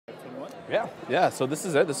Yeah, so this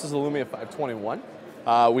is it. This is the Lumia 521.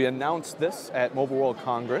 We announced this at Mobile World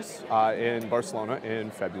Congress in Barcelona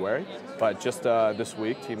in February, but just this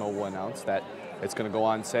week, T-Mobile announced that it's going to go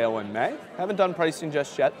on sale in May. Haven't done pricing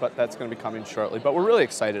just yet, but that's going to be coming shortly. But we're really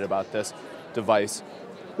excited about this device.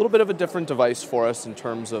 A little bit of a different device for us in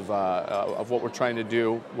terms of what we're trying to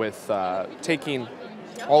do with taking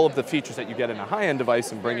all of the features that you get in a high-end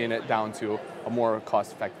device and bringing it down to a more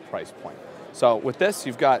cost-effective price point. So with this,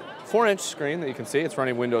 you've got 4-inch screen that you can see. It's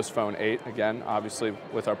running Windows Phone 8, again, obviously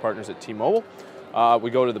with our partners at T-Mobile.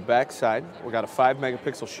 We go to the back side. We've got a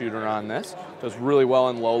 5-megapixel shooter on this. Does really well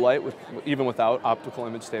in low light, even without optical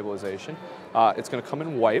image stabilization. It's going to come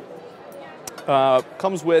in white.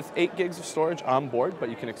 Comes with 8 gigs of storage on board, but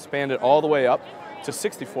you can expand it all the way up to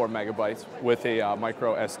 64 megabytes with a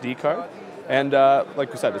micro SD card. And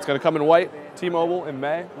like we said, it's going to come in white, T-Mobile in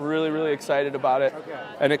May. Really excited about it.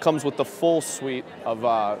 And it comes with the full suite of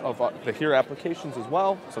the HERE applications as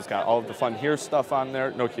well. So it's got all of the fun HERE stuff on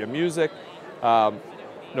there, Nokia Music,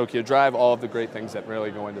 Nokia Drive, all of the great things that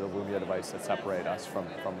really go into the Lumia device that separate us from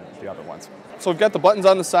the other ones. So we've got the buttons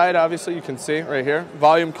on the side, obviously, you can see right here.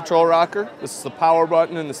 Volume control rocker. This is the power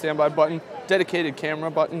button and the standby button. Dedicated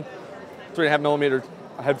camera button. 3.5mm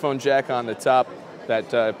headphone jack on the top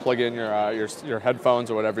that plug in your headphones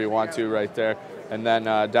or whatever you want to right there. And then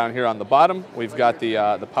down here on the bottom, we've got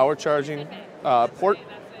the power charging port,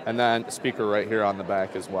 and then a speaker right here on the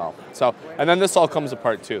back as well. So, and then this all comes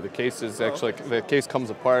apart too. The case is actually, the case comes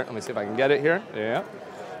apart. Let me see if I can get it here. Yeah.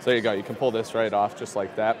 So there you go. You can pull this right off just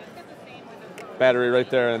like that. Battery right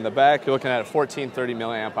there in the back. You're looking at a 1430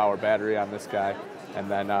 milliamp hour battery on this guy. And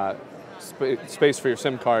then space for your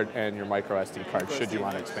SIM card and your micro SD card should you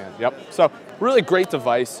want to expand. Yep. So really great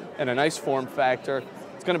device and a nice form factor.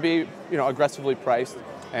 It's going to be, aggressively priced,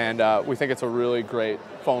 and we think it's a really great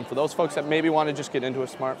phone for those folks that maybe want to just get into a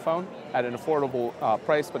smartphone at an affordable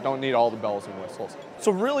price but don't need all the bells and whistles.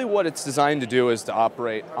 So really what it's designed to do is to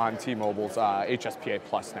operate on T-Mobile's HSPA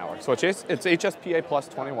Plus network. So it's HSPA Plus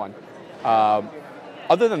 21.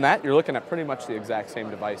 Other than that, you're looking at pretty much the exact same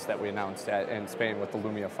device that we announced in Spain with the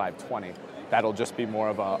Lumia 520. That'll just be more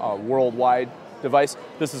of a worldwide device.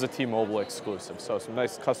 This is a T-Mobile exclusive, so some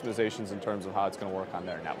nice customizations in terms of how it's going to work on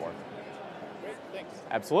their network. Great, thanks.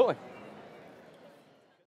 Absolutely.